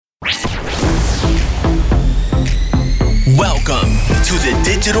Welcome to the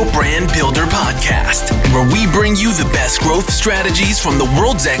Digital Brand Builder Podcast, where we bring you the best growth strategies from the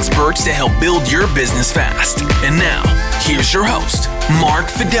world's experts to help build your business fast. And now, here's your host, Mark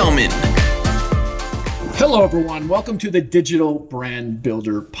Fidelman. Hello, everyone. Welcome to the Digital Brand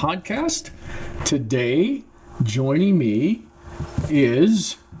Builder Podcast. Today, joining me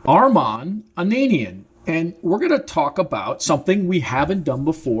is Arman Ananian, and we're going to talk about something we haven't done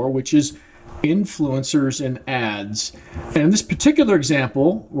before, which is influencers and ads. And in this particular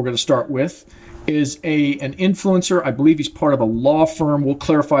example, we're going to start with is an influencer. I believe he's part of a law firm. We'll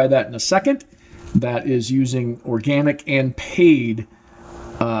clarify that in a second. That is using organic and paid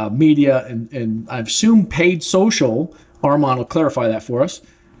media, and I assume paid social. Arman will clarify that for us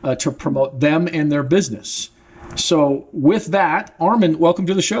to promote them and their business. So with that, Arman, welcome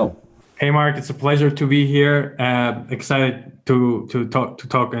to the show. Hey, Mark, it's a pleasure to be here. Excited to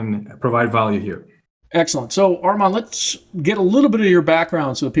talk and provide value here. Excellent. So, Arman, let's get a little bit of your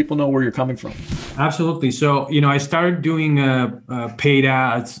background so that people know where you're coming from. Absolutely. So, I started doing paid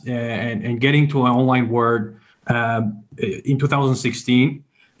ads and getting to an online world in 2016.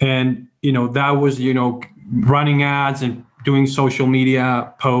 And, that was, running ads and doing social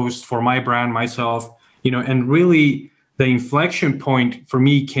media posts for my brand, myself, and really the inflection point for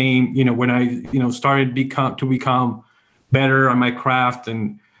me came, when I, started to become better on my craft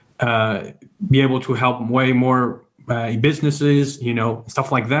and be able to help way more businesses,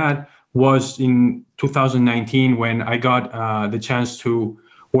 stuff like that, was in 2019 when I got the chance to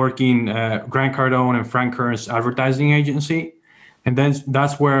work in Grant Cardone and Frank Kern's advertising agency. And then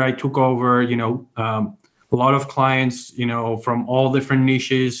that's where I took over, a lot of clients, from all different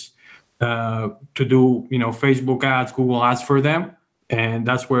niches, to do, Facebook ads, Google ads for them. And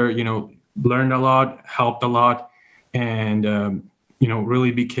that's where, learned a lot, helped a lot, and,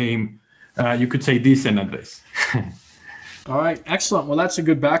 really became, you could say, decent at this. All right. Excellent. Well, that's a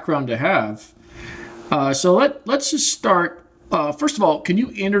good background to have. So let's just start. First of all, can you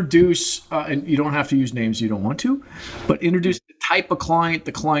introduce, and you don't have to use names you don't want to, but introduce the type of client,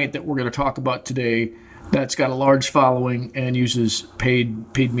 the client that we're going to talk about today that's got a large following and uses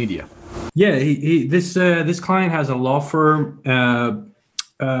paid media. Yeah, this client has a law firm.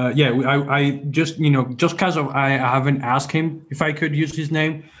 I just because I haven't asked him if I could use his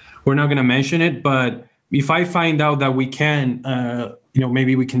name, we're not going to mention it. But if I find out that we can,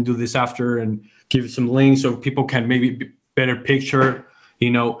 maybe we can do this after and give some links so people can maybe better picture,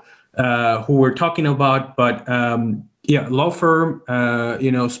 who we're talking about. But law firm,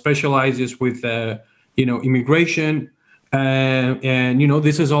 specializes with immigration. And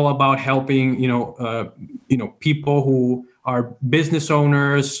this is all about helping people who are business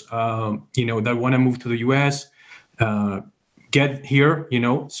owners that want to move to the US get here.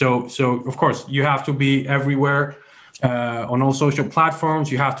 So of course you have to be everywhere on all social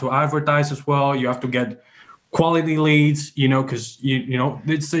platforms. You have to advertise as well. You have to get quality leads, because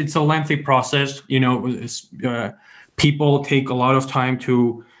it's a lengthy process. People take a lot of time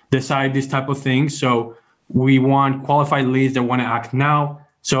to decide this type of thing. So we want qualified leads that want to act now.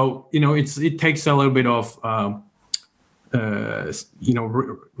 So, it takes a little bit of,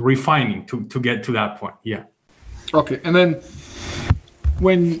 refining to get to that point. Yeah. Okay. And then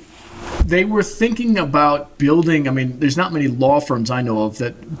when they were thinking about building, there's not many law firms I know of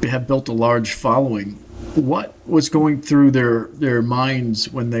that have built a large following. What was going through their minds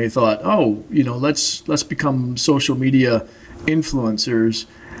when they thought, let's become social media influencers?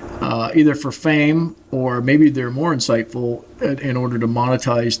 Either for fame, or maybe they're more insightful in order to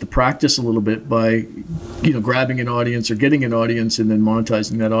monetize the practice a little bit by, grabbing an audience or getting an audience and then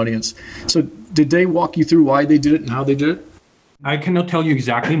monetizing that audience. So did they walk you through why they did it and how they did it? I cannot tell you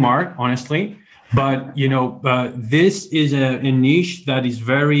exactly, Mark, honestly, but, this is a niche that is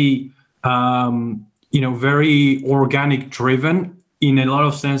very, very organic driven in a lot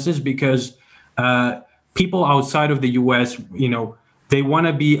of senses because people outside of the US, they want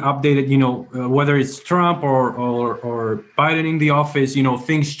to be updated, whether it's Trump or Biden in the office,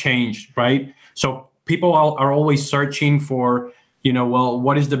 things change, right? So people are always searching for,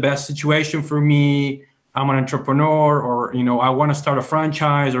 what is the best situation for me? I'm an entrepreneur, or, I want to start a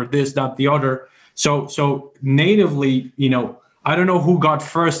franchise, or this, that, the other. So natively, I don't know who got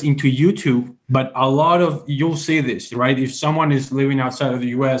first into YouTube, but you'll see this, right? If someone is living outside of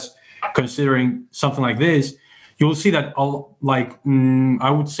the US, considering something like this, you'll see that I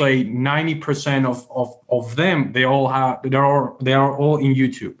would say 90% of them, they are all in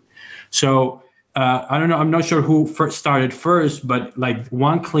YouTube. So I don't know, I'm not sure who started first, but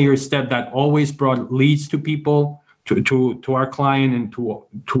one clear step that always brought leads to people, to our client and to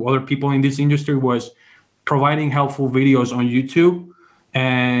other people in this industry was providing helpful videos on YouTube,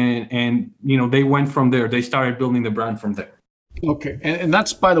 and they went from there. They started building the brand from there. Okay, and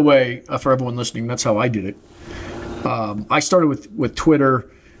that's, by the way, for everyone listening, that's how I did it. I started with Twitter,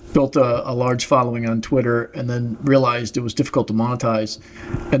 built a large following on Twitter, and then realized it was difficult to monetize,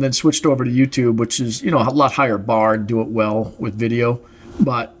 and then switched over to YouTube, which is a lot higher bar to do it well with video.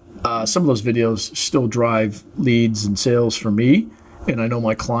 But some of those videos still drive leads and sales for me. And I know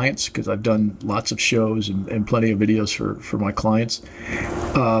my clients because I've done lots of shows and plenty of videos for my clients.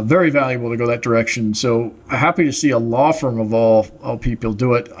 Very valuable to go that direction. So happy to see a law firm of all people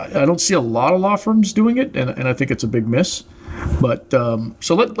do it. I don't see a lot of law firms doing it, and I think it's a big miss. But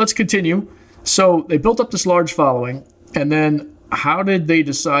so let's continue. So they built up this large following, and then how did they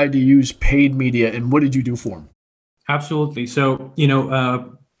decide to use paid media, and what did you do for them? Absolutely. So there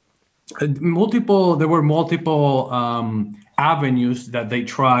were multiple avenues that they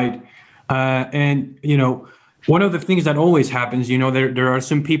tried, and one of the things that always happens, there are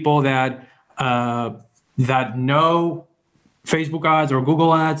some people that know Facebook ads or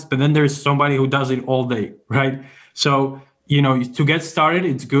Google ads, but then there's somebody who does it all day, right? So to get started,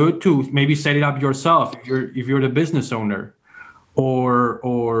 it's good to maybe set it up yourself if you're the business owner, or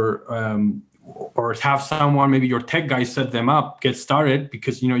have someone, maybe your tech guy, set them up, get started,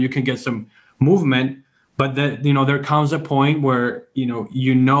 because you can get some movement. But there comes a point where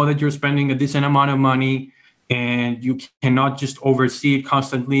that you're spending a decent amount of money, and you cannot just oversee it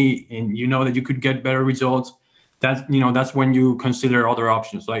constantly, and that you could get better results. That's when you consider other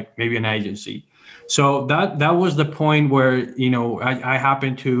options, like maybe an agency. So that was the point where I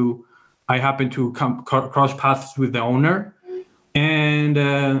happened to cross paths with the owner, and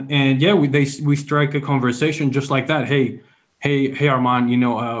we strike a conversation just like that. Hey, Armand,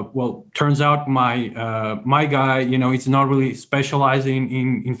 well, turns out my guy, it's not really specializing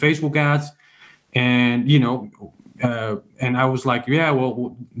in Facebook ads. And, and I was like, yeah,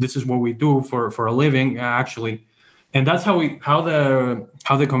 well, this is what we do for a living, actually. And that's how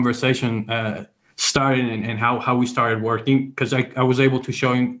the conversation started, and how we started working, because I was able to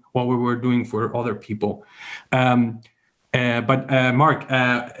show him what we were doing for other people. But Mark,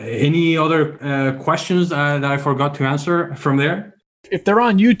 any other questions that I forgot to answer from there? If they're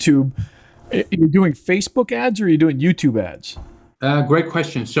on YouTube, you're doing Facebook ads or are you doing YouTube ads? Great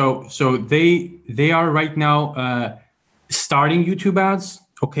question. So they are right now starting YouTube ads,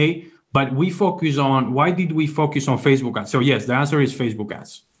 okay? But why did we focus on Facebook ads? So yes, the answer is Facebook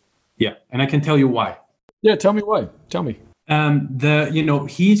ads. Yeah, and I can tell you why. Yeah, tell me why. Tell me.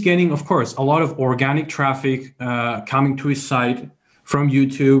 He's getting, of course, a lot of organic traffic coming to his site from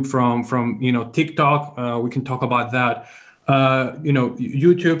YouTube, from TikTok. We can talk about that.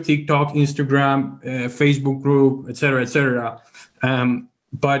 YouTube, TikTok, Instagram, Facebook group, et cetera.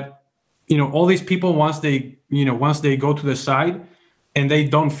 But all these people, once they go to the site and they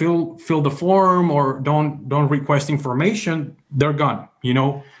don't fill the form or don't request information, they're gone.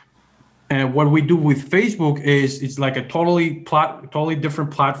 And what we do with Facebook is it's like a totally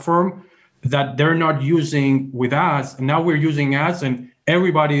different platform that they're not using with ads. And now we're using ads, and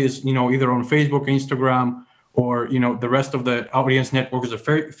everybody is, either on Facebook, Instagram, or, the rest of the audience networks that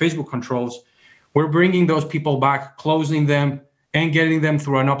Facebook controls. We're bringing those people back, closing them, and getting them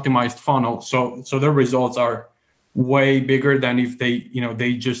through an optimized funnel. So their results are way bigger than if they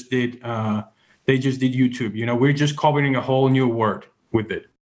just did YouTube. We're just covering a whole new world with it.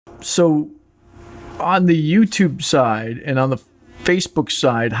 So on the YouTube side and on the Facebook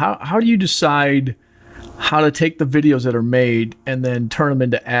side, how do you decide how to take the videos that are made and then turn them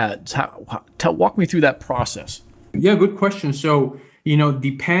into ads? Walk me through that process. Yeah, good question. So,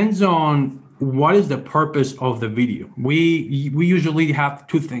 depends on what is the purpose of the video. We usually have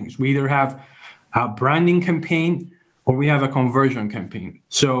two things. We either have a branding campaign or we have a conversion campaign.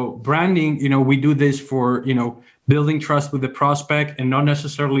 So branding, we do this for, building trust with the prospect and not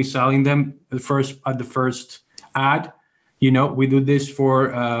necessarily selling them at the first ad. We do this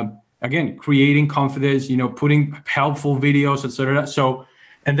for, again, creating confidence, putting helpful videos, etc. So,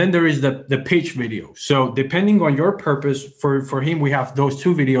 and then there is the pitch video. So depending on your purpose, for him, we have those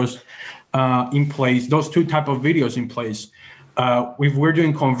two videos in place, those two type of videos in place. If we're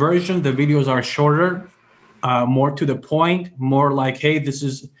doing conversion, the videos are shorter, more to the point, more like, hey, this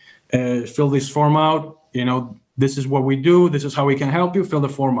is, fill this form out, this is what we do, this is how we can help you, fill the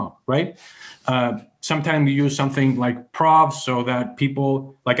form out, right? Sometimes we use something like props so that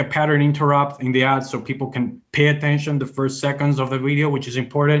people, like a pattern interrupt in the ad, so people can pay attention the first seconds of the video, which is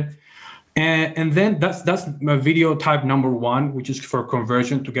important. And then that's video type number one, which is for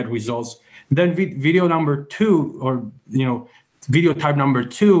conversion to get results. Then video number two, or video type number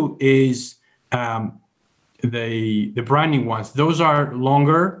two is the branding ones. Those are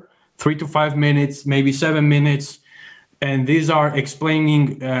longer, 3 to 5 minutes, maybe 7 minutes, and these are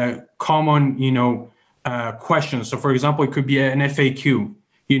explaining common, questions. So, for example, it could be an FAQ.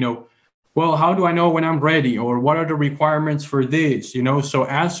 Well, how do I know when I'm ready, or what are the requirements for this? So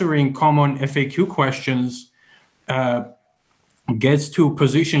answering common FAQ questions gets to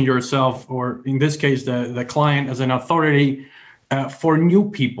position yourself, or in this case, the client, as an authority for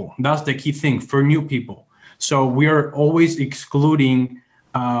new people. That's the key thing, for new people. So we are always excluding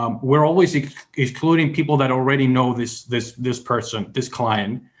people that already know this person, this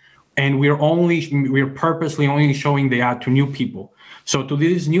client, and we're purposely only showing the ad to new people. So to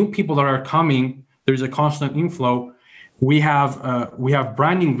these new people that are coming, there's a constant inflow. We have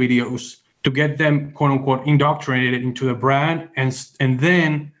branding videos to get them, quote unquote, indoctrinated into the brand, and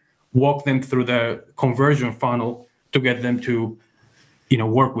then walk them through the conversion funnel to get them to,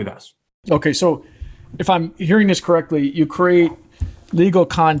 work with us. Okay, so if I'm hearing this correctly, you create legal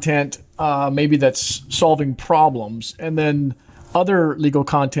content, maybe that's solving problems, and then other legal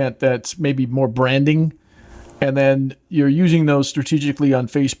content that's maybe more branding, and then you're using those strategically on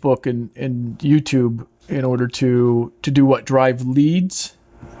Facebook and YouTube in order to do what? Drive leads?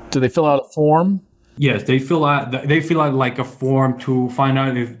 Do they fill out a form? Yes, they fill out like a form to find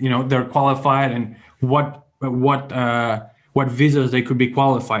out if they're qualified and what visas they could be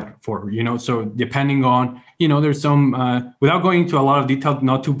qualified for. So depending on there's some without going into a lot of detail,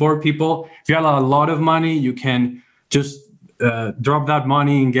 not to bore people. If you have a lot of money, you can just drop that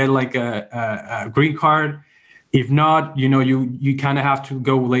money and get like a green card. If not, you kind of have to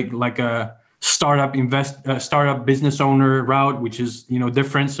go like a startup business owner route, which is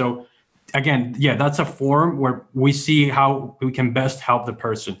different. So again, that's a form where we see how we can best help the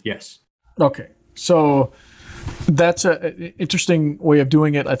person. Yes. Okay, so that's an interesting way of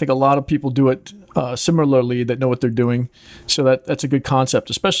doing it. I think a lot of people do it similarly that know what they're doing. So that's a good concept,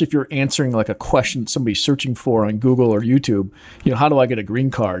 especially if you're answering like a question somebody's searching for on Google or YouTube. How do I get a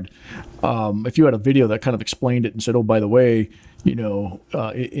green card? If you had a video that kind of explained it and said, oh, by the way,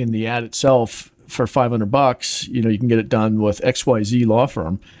 in the ad itself for $500, you can get it done with XYZ law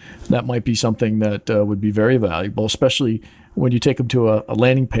firm. That might be something that would be very valuable, especially when you take them to a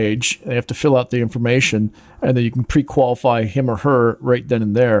landing page. They have to fill out the information, and then you can pre-qualify him or her right then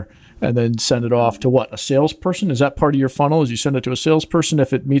and there, and then send it off to a salesperson? Is that part of your funnel? Is you send it to a salesperson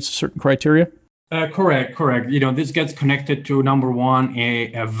if it meets a certain criteria? Correct. This gets connected to number one,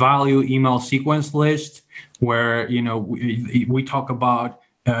 a value email sequence list where, we talk about,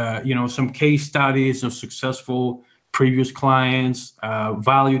 some case studies of successful previous clients,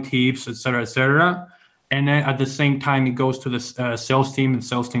 value tips, et cetera. And then at the same time, it goes to the sales team, and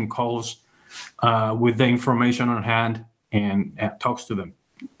sales team calls with the information on hand and talks to them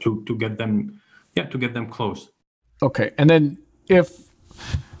to get them closed. Okay. And then if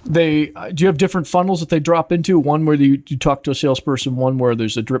do you have different funnels that they drop into? One where you talk to a salesperson, one where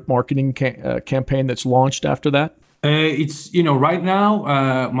there's a drip marketing campaign that's launched after that? It's, right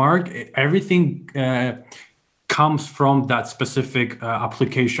now, Mark, everything comes from that specific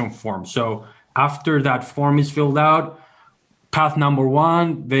application form. So after that form is filled out, path number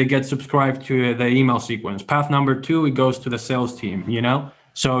one, they get subscribed to the email sequence. Path number two, it goes to the sales team,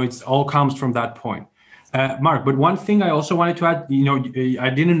 So it's all comes from that point. Mark, but one thing I also wanted to add, I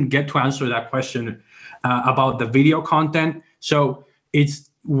didn't get to answer that question about the video content. So it's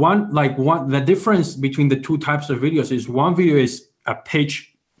the difference between the two types of videos is one video is a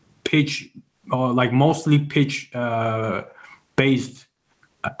pitch, or like mostly pitch based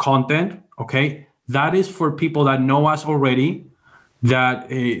content. Okay, that is for people that know us already, that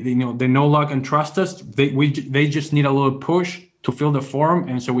they know, like, and trust us. They just need a little push to fill the form,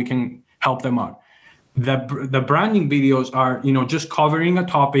 and so we can help them out. The branding videos are just covering a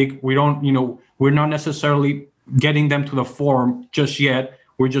topic. We don't we're not necessarily getting them to the form just yet.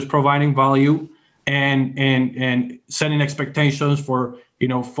 We're just providing value and setting expectations for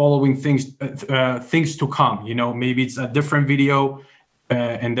following things to come. Maybe it's a different video.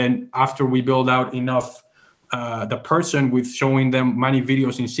 And then after we build out enough the person with showing them many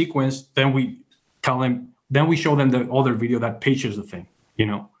videos in sequence, then we show them the other video that pitches the thing,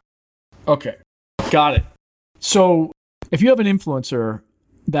 Okay, got it. So if you have an influencer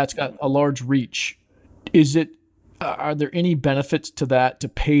that's got a large reach, are there any benefits to that, to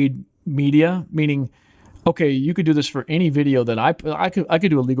paid media? Meaning, okay, you could do this for any video that I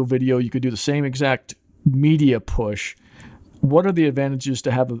could do a legal video. You could do the same exact media push. What are the advantages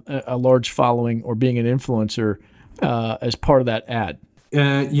to have a large following or being an influencer as part of that ad?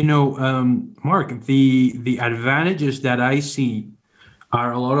 Mark, the advantages that I see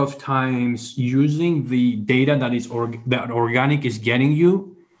are a lot of times using the data that organic is getting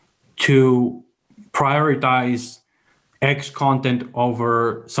you to prioritize X content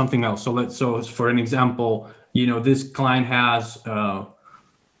over something else. So for an example, this client has,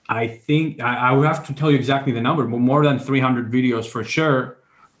 I think I would have to tell you exactly the number, but more than 300 videos for sure.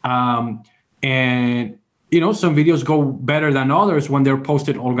 And some videos go better than others when they're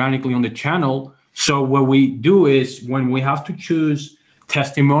posted organically on the channel. So what we do is when we have to choose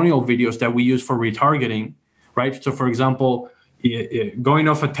testimonial videos that we use for retargeting, right? So for example, going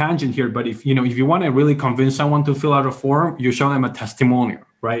off a tangent here, but if you want to really convince someone to fill out a form, you show them a testimonial,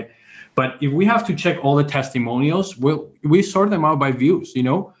 right? But if we have to check all the testimonials, we sort them out by views, and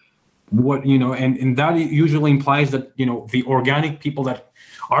that usually implies that, the organic people that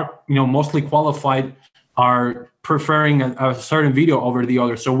are, mostly qualified are preferring a certain video over the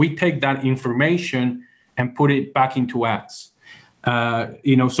other. So we take that information and put it back into ads.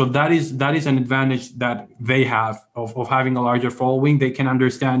 So that is an advantage that they have of having a larger following. They can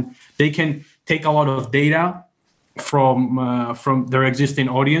understand, they can take a lot of data from their existing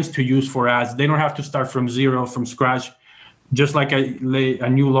audience to use for ads. They don't have to start from zero, from scratch. Just like a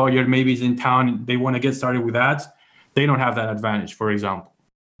new lawyer maybe is in town and they want to get started with ads, they don't have that advantage, for example.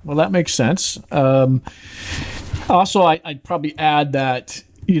 Well, that makes sense. Also, I'd probably add that,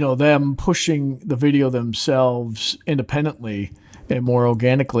 them pushing the video themselves independently and more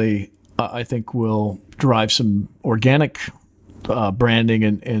organically, I think will drive some organic branding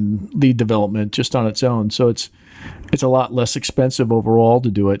and lead development just on its own. So it's a lot less expensive overall to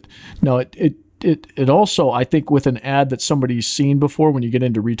do it. Now, it also, I think, with an ad that somebody's seen before, when you get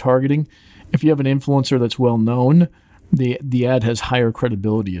into retargeting, if you have an influencer that's well known, the ad has higher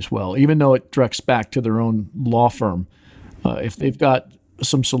credibility as well, even though it directs back to their own law firm. If they've got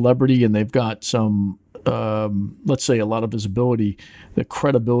some celebrity and they've got some, let's say, a lot of visibility, the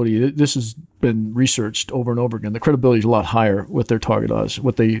credibility, this has been researched over and over again, the credibility is a lot higher with their target audience,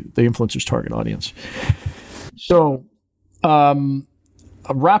 with the influencer's target audience. So,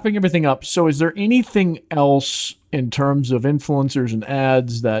 wrapping everything up, so is there anything else in terms of influencers and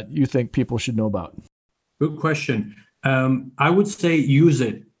ads that you think people should know about? Good question. I would say use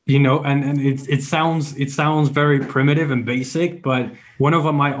it. And it sounds very primitive and basic, but one of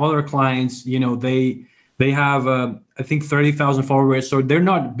my other clients, they have I think 30,000 followers, so they're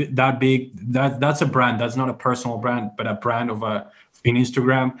not that big. That's a brand. That's not a personal brand, but a brand in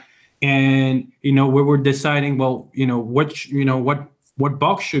Instagram. And we were deciding, well, what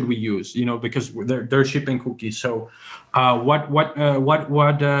box should we use? Because they're shipping cookies. So what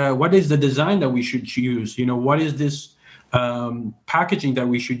is the design that we should use? What is this packaging that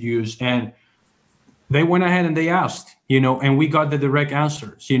we should use? And they went ahead and they asked, and we got the direct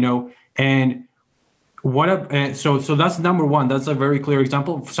answers, and so that's number one. That's a very clear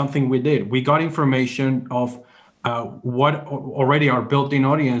example of something we did. We got information of what already our built-in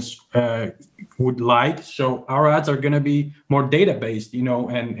audience would like. So our ads are going to be more data-based,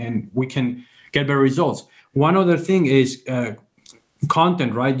 and we can get better results. One other thing is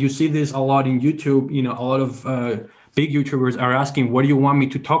content, right? You see this a lot in YouTube. A lot of big YouTubers are asking, what do you want me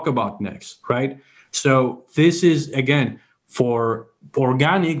to talk about next, right? So this is, again, for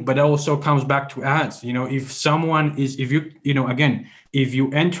organic, but it also comes back to ads. If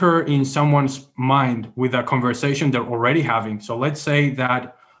you enter in someone's mind with a conversation they're already having. So let's say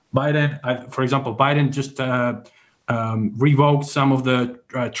that Biden just revoked some of the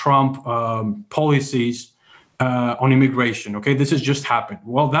Trump policies on immigration. Okay, this has just happened.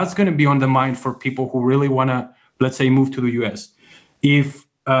 Well, that's going to be on the mind for people who really want to, let's say, move to the U.S. If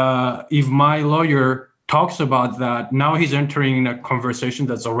my lawyer talks about that, now he's entering in a conversation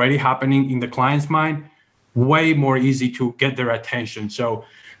that's already happening in the client's mind, way more easy to get their attention. So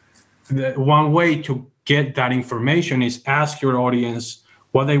the one way to get that information is ask your audience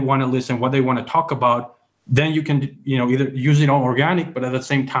what they want to listen, what they want to talk about. Then you can, either use it on organic, but at the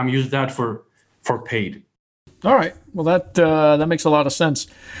same time use that for paid. All right. Well, that makes a lot of sense.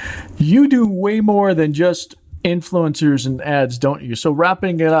 You do way more than just influencers and ads, don't you? So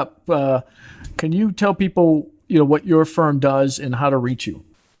wrapping it up, can you tell people, what your firm does and how to reach you?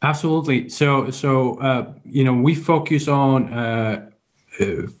 Absolutely. So we focus on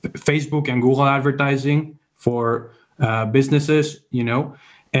Facebook and Google advertising for businesses,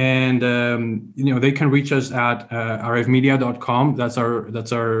 and they can reach us at rfmedia.com. That's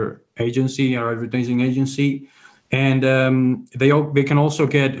our agency, our advertising agency, and they can also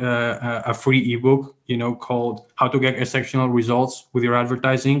get a free ebook, called "How to Get Exceptional Results with Your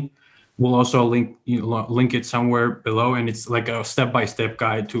Advertising." We'll also link it somewhere below, and it's like a step-by-step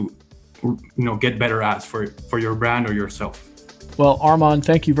guide to, get better ads for your brand or yourself. Well, Armand,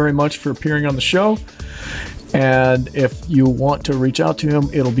 thank you very much for appearing on the show. And if you want to reach out to him,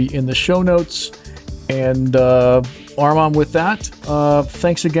 it'll be in the show notes. And Armand, with that,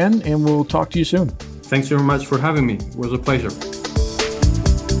 thanks again, and we'll talk to you soon. Thanks very much for having me. It was a pleasure.